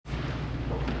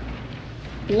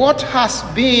What has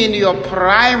been your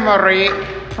primary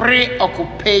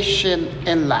preoccupation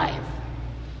in life?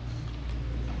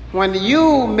 When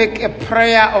you make a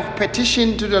prayer of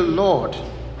petition to the Lord,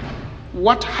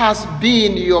 what has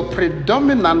been your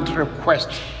predominant request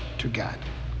to God?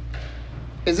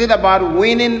 Is it about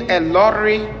winning a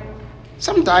lottery?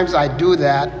 Sometimes I do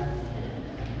that,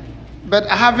 but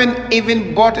I haven't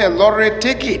even bought a lottery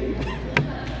ticket.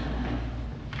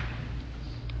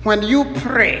 When you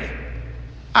pray,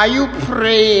 are you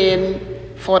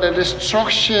praying for the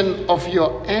destruction of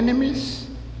your enemies?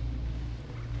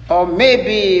 Or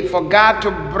maybe for God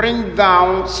to bring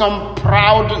down some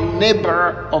proud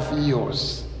neighbor of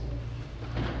yours?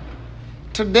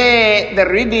 Today, the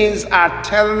readings are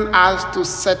telling us to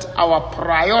set our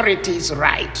priorities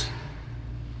right.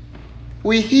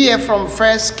 We hear from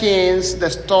 1 Kings the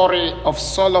story of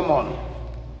Solomon.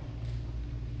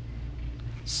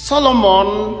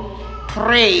 Solomon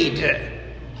prayed,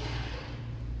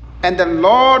 and the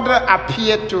Lord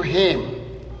appeared to him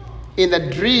in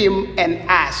a dream and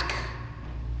asked,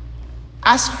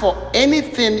 "Ask for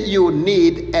anything you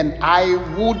need and I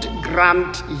would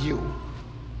grant you."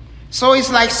 So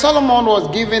it's like Solomon was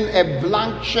given a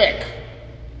blank check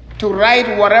to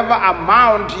write whatever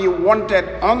amount he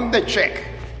wanted on the check.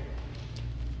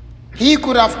 He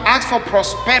could have asked for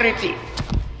prosperity.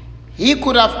 He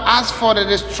could have asked for the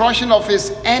destruction of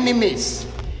his enemies.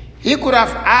 He could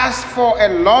have asked for a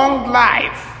long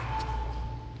life.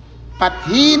 But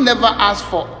he never asked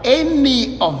for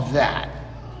any of that.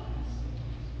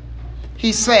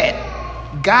 He said,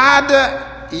 "God,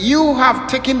 you have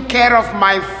taken care of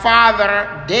my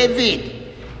father David,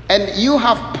 and you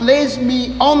have placed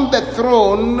me on the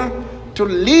throne to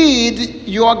lead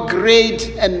your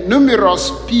great and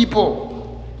numerous people."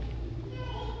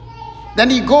 Then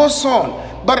he goes on,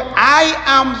 "But I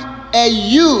am a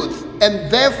youth and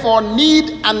therefore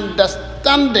need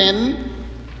understanding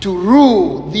to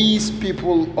rule these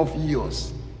people of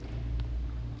yours."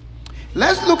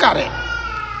 Let's look at it.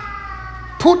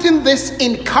 Putting this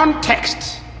in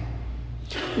context,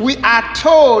 we are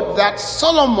told that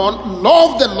Solomon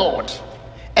loved the Lord,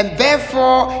 and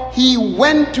therefore he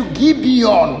went to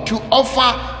Gibeon to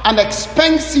offer an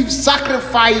expensive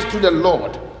sacrifice to the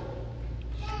Lord.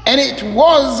 And it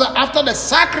was after the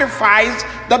sacrifice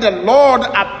that the Lord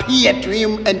appeared to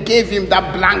him and gave him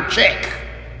that blank check.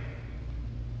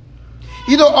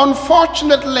 You know,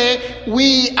 unfortunately,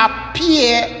 we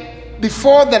appear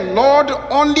before the Lord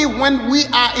only when we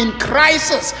are in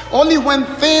crisis, only when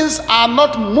things are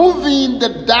not moving the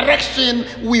direction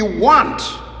we want.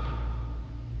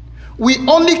 We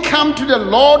only come to the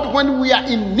Lord when we are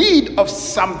in need of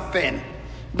something.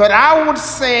 But I would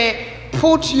say,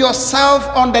 put yourself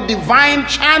on the divine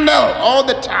channel all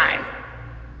the time.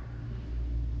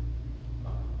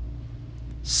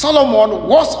 Solomon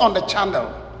was on the channel.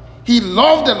 He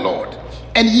loved the Lord,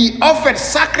 and he offered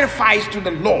sacrifice to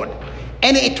the Lord.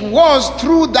 And it was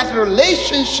through that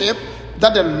relationship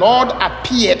that the Lord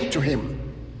appeared to him.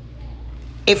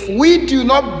 If we do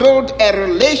not build a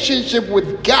relationship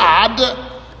with God,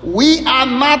 we are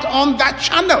not on that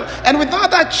channel. And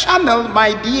without that channel,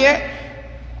 my dear,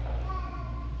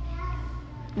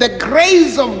 the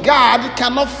grace of God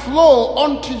cannot flow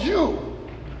onto you.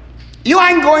 You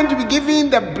aren't going to be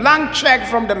given the blank check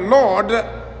from the Lord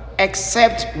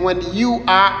except when you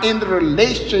are in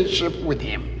relationship with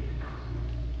him.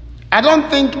 I don't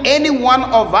think any one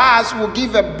of us will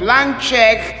give a blank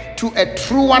check to a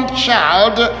truant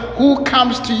child who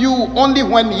comes to you only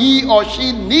when he or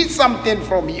she needs something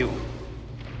from you.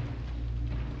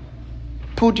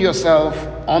 Put yourself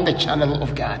on the channel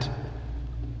of God.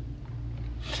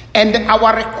 And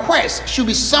our request should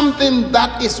be something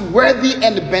that is worthy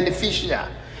and beneficial.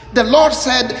 The Lord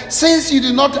said, "Since you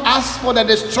did not ask for the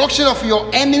destruction of your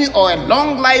enemy or a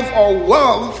long life or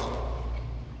wealth,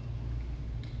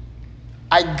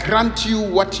 I grant you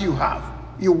what you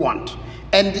want.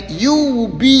 And you will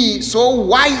be so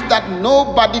wise that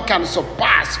nobody can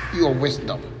surpass your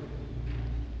wisdom."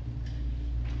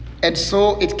 And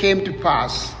so it came to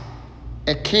pass,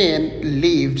 a king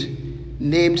lived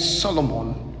named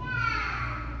Solomon,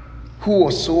 who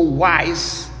was so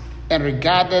wise and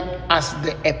regarded as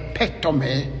the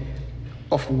epitome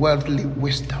of worldly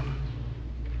wisdom.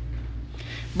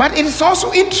 But it is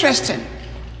also interesting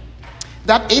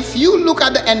that if you look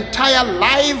at the entire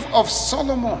life of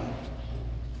Solomon,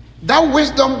 that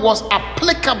wisdom was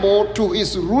applicable to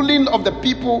his ruling of the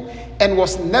people and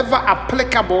was never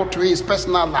applicable to his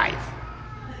personal life.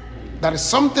 That is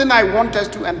something I want us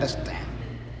to understand.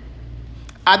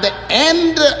 At the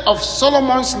end of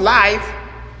Solomon's life,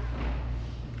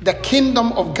 the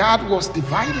kingdom of God was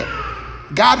divided.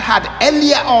 God had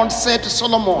earlier on said to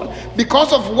Solomon,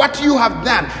 because of what you have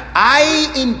done,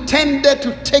 I intended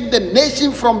to take the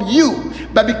nation from you,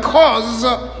 but because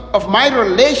of my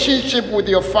relationship with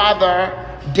your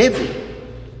father David,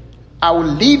 I will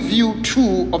leave you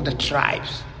 2 of the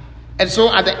tribes. And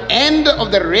so at the end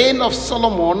of the reign of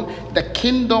Solomon, the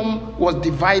kingdom was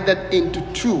divided into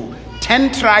 2.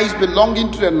 10 tribes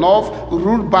belonging to the north,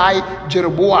 ruled by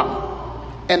Jeroboam.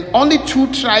 And only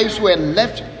 2 tribes were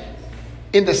left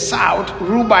in the south,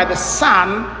 ruled by the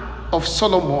son of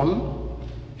Solomon,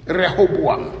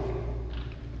 Rehoboam.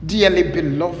 Dearly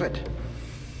beloved,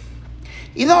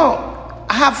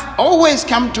 I have always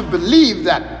come to believe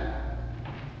that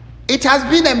it has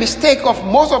been a mistake of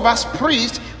most of us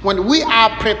priests. When we are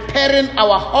preparing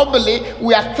our homily,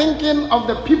 we are thinking of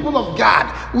the people of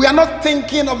God. We are not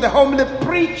thinking of the homily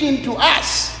preaching to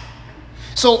us.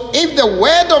 So if the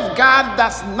word of God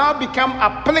does not become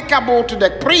applicable to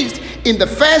the priest in the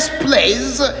first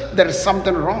place, there is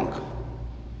something wrong.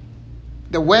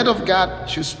 The word of God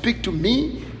should speak to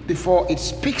me before it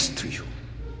speaks to you.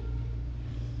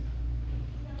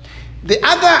 The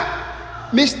other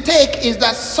mistake is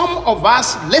that some of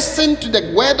us listen to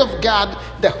the word of God,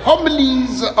 the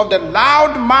homilies of the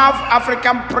loudmouth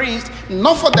African priests,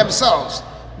 not for themselves.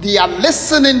 They are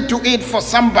listening to it for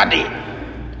somebody.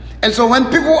 And so when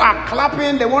people are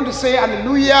clapping, they want to say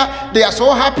hallelujah, they are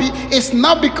so happy. It's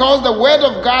not because the word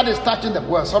of God is touching them.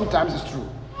 Well, sometimes it's true.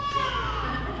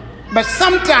 But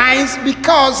sometimes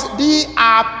because they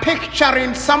are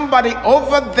picturing somebody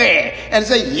over there and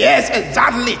say, yes,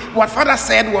 exactly what Father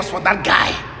said was for that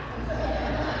guy.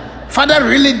 Father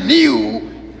really knew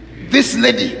this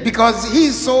lady because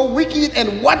he's so wicked,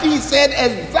 and what he said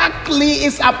exactly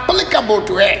is applicable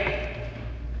to her.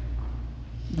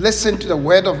 Listen to the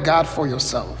word of God for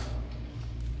yourself.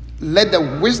 Let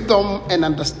the wisdom and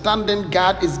understanding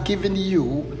God is giving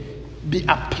you be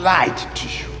applied to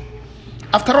you.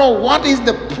 After all, what is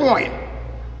the point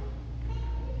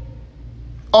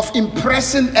of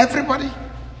impressing everybody,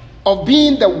 of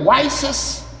being the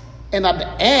wisest, and at the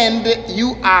end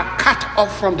you are cut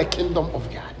off from the kingdom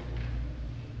of God?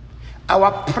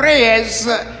 Our prayers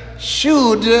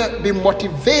should be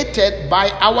motivated by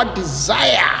our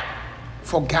desire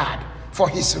for God, for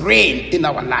his reign in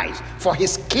our lives, for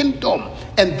his kingdom.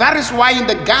 And that is why in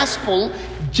the gospel,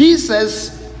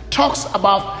 Jesus talks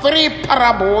about 3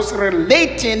 parables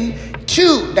relating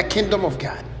to the kingdom of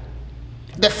God.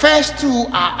 The first 2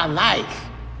 are alike.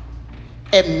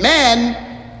 A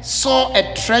man saw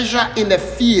a treasure in a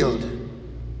field,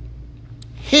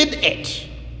 hid it,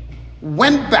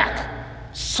 went back,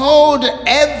 sold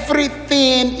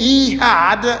everything he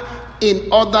had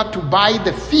in order to buy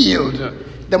the field.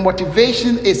 The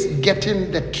motivation is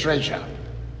getting the treasure.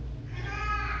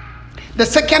 The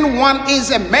second one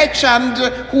is a merchant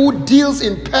who deals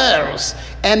in pearls,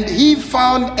 and he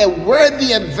found a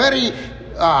worthy and very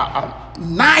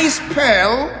nice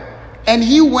pearl, and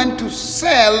he went to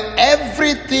sell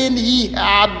everything he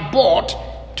had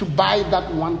bought to buy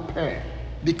that one pearl,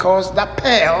 because that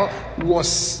pearl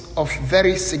was of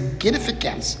very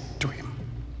significance to him.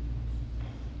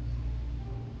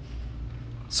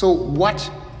 So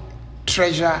what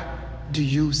treasure do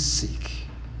you seek?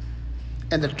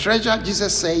 And the treasure,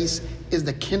 Jesus says, is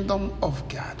the kingdom of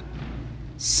God.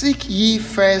 Seek ye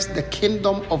first the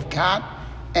kingdom of God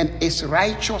and its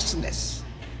righteousness,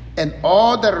 and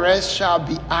all the rest shall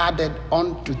be added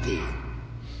unto thee.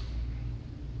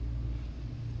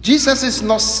 Jesus is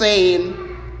not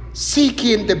saying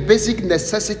seeking the basic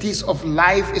necessities of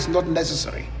life is not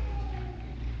necessary.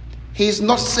 He is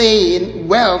not saying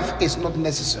wealth is not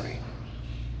necessary.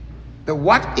 But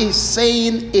what he's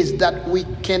saying is that we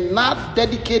cannot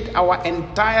dedicate our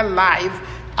entire life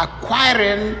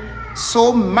acquiring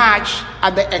so much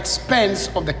at the expense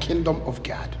of the kingdom of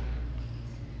God.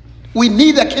 We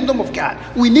need the kingdom of God.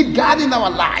 We need God in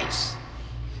our lives.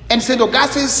 And St.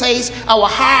 Augustine says our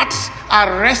hearts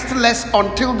are restless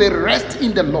until they rest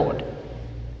in the Lord.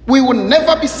 We will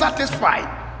never be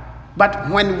satisfied.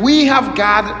 But when we have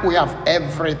God, we have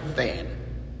everything.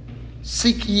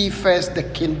 Seek ye first the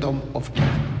kingdom of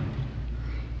God.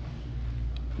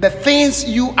 The things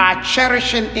you are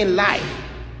cherishing in life,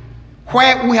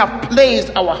 where we have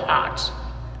placed our hearts,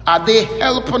 are they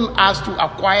helping us to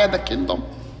acquire the kingdom?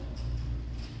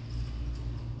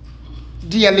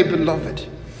 Dearly beloved,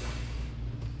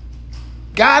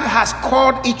 God has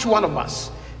called each one of us,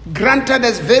 granted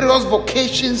us various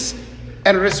vocations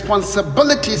and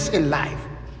responsibilities in life.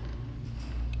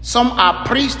 Some are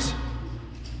priests,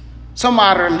 some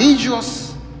are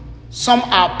religious, some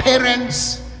are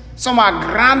parents, some are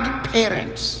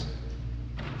grandparents.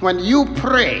 When you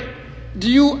pray, Do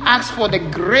you ask for the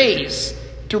grace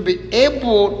to be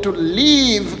able to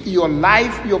live your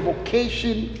life, your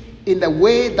vocation, in a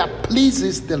way that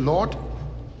pleases the Lord?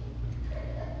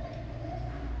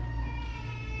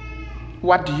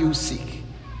 What do you seek?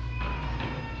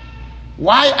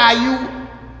 Why are you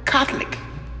Catholic?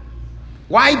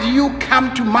 Why do you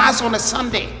come to Mass on a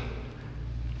Sunday?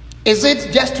 Is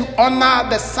it just to honor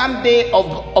the Sunday of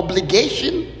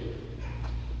obligation?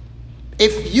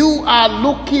 If you are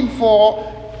looking for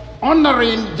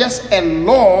honoring just a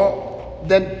law,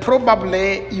 then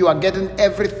probably you are getting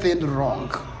everything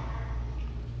wrong.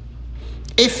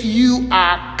 If you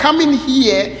are coming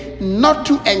here not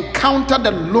to encounter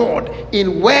the Lord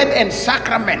in word and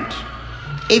sacrament,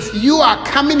 if you are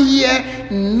coming here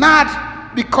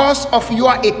not because of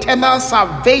your eternal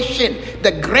salvation,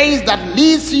 the grace that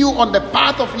leads you on the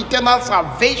path of eternal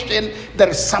salvation, there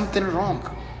is something wrong.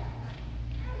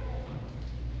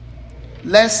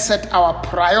 Let's set our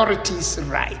priorities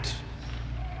right.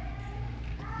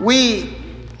 We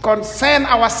concern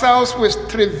ourselves with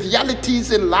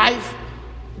trivialities in life,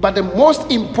 but the most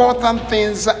important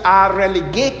things are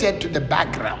relegated to the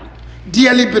background.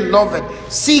 Dearly beloved,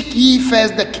 seek ye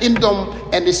first the kingdom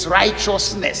and its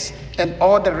righteousness, and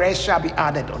all the rest shall be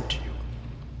added unto you.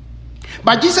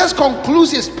 But Jesus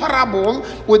concludes his parable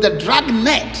with a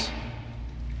dragnet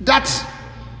that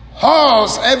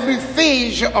hauls every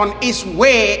fish on its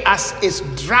way as it's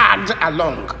dragged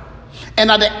along.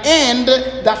 And at the end,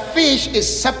 the fish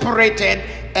is separated,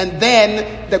 and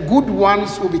then the good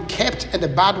ones will be kept and the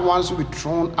bad ones will be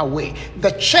thrown away.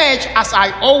 The church, as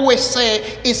I always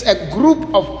say, is a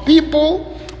group of people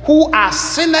who are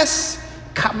sinners,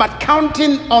 but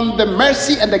counting on the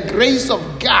mercy and the grace of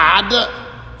God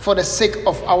for the sake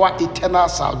of our eternal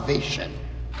salvation.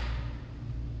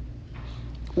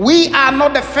 We are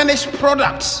not the finished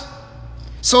product.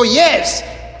 So yes,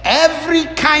 every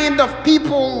kind of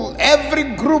people, every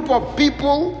group of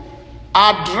people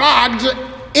are dragged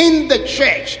in the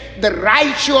church. The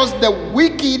righteous, the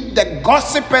wicked, the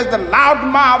gossipers, the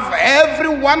loudmouth,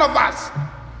 every one of us.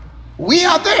 We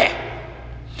are there.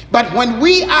 But when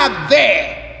we are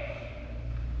there,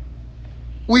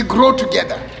 we grow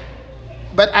together.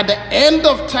 But at the end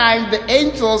of time, the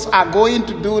angels are going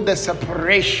to do the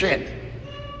separation.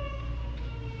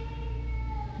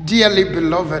 Dearly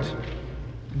beloved,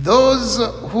 those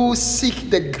who seek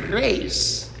the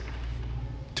grace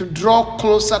to draw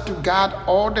closer to God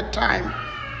all the time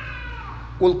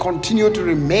will continue to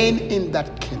remain in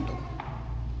that kingdom.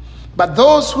 But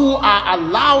those who are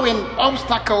allowing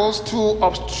obstacles to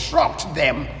obstruct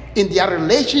them in their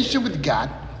relationship with God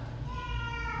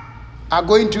are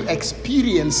going to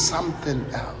experience something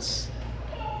else.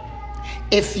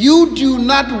 If you do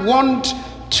not want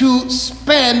to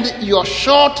spend your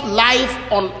short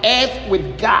life on earth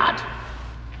with God,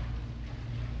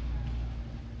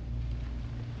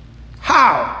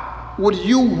 how would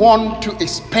you want to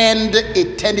spend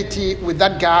eternity with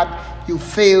that God you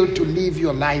failed to live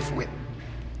your life with?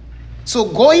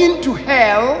 So going to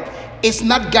hell is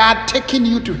not God taking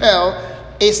you to hell.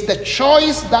 It's the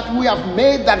choice that we have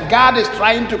made that God is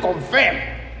trying to confirm.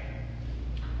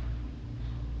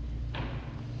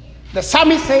 The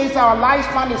psalmist says our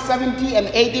lifespan is 70 and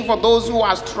 80 for those who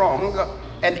are strong,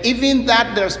 and even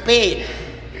that there's pain.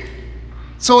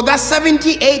 So that's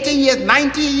 70, 80 years,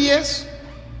 90 years.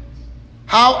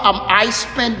 How am I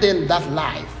spending that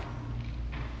life?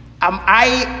 Am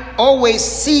I always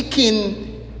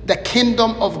seeking the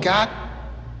kingdom of God?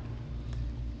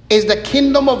 Is the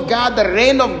kingdom of God, the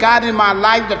reign of God in my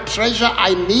life, the treasure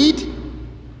I need?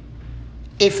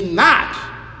 If not,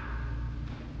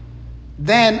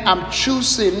 then I'm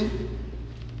choosing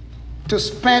to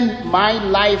spend my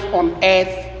life on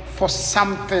earth for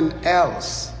something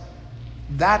else.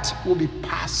 That will be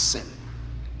passing.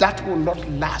 That will not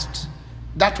last.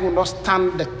 That will not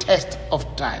stand the test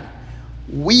of time.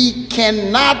 We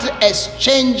cannot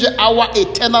exchange our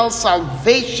eternal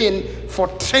salvation for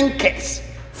trinkets,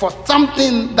 for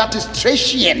something that is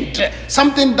transient,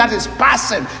 something that is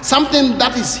passing, something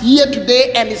that is here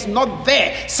today and is not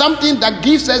there, something that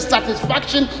gives us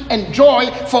satisfaction and joy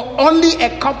for only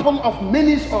a couple of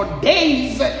minutes or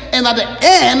days, and at the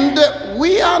end,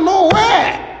 we are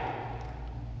nowhere.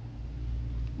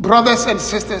 Brothers and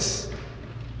sisters,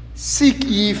 seek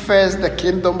ye first the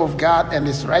kingdom of God and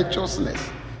his righteousness,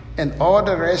 and all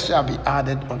the rest shall be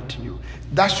added unto you.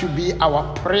 That should be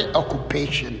our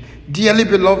preoccupation. Dearly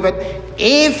beloved,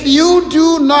 if you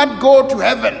do not go to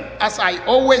heaven, as I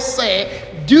always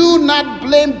say, do not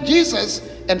blame Jesus.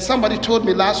 And somebody told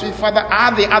me last week, Father,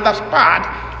 are the others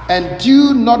bad? And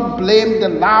do not blame the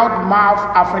loudmouth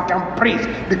African priest,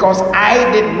 because I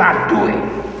did not do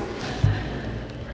it.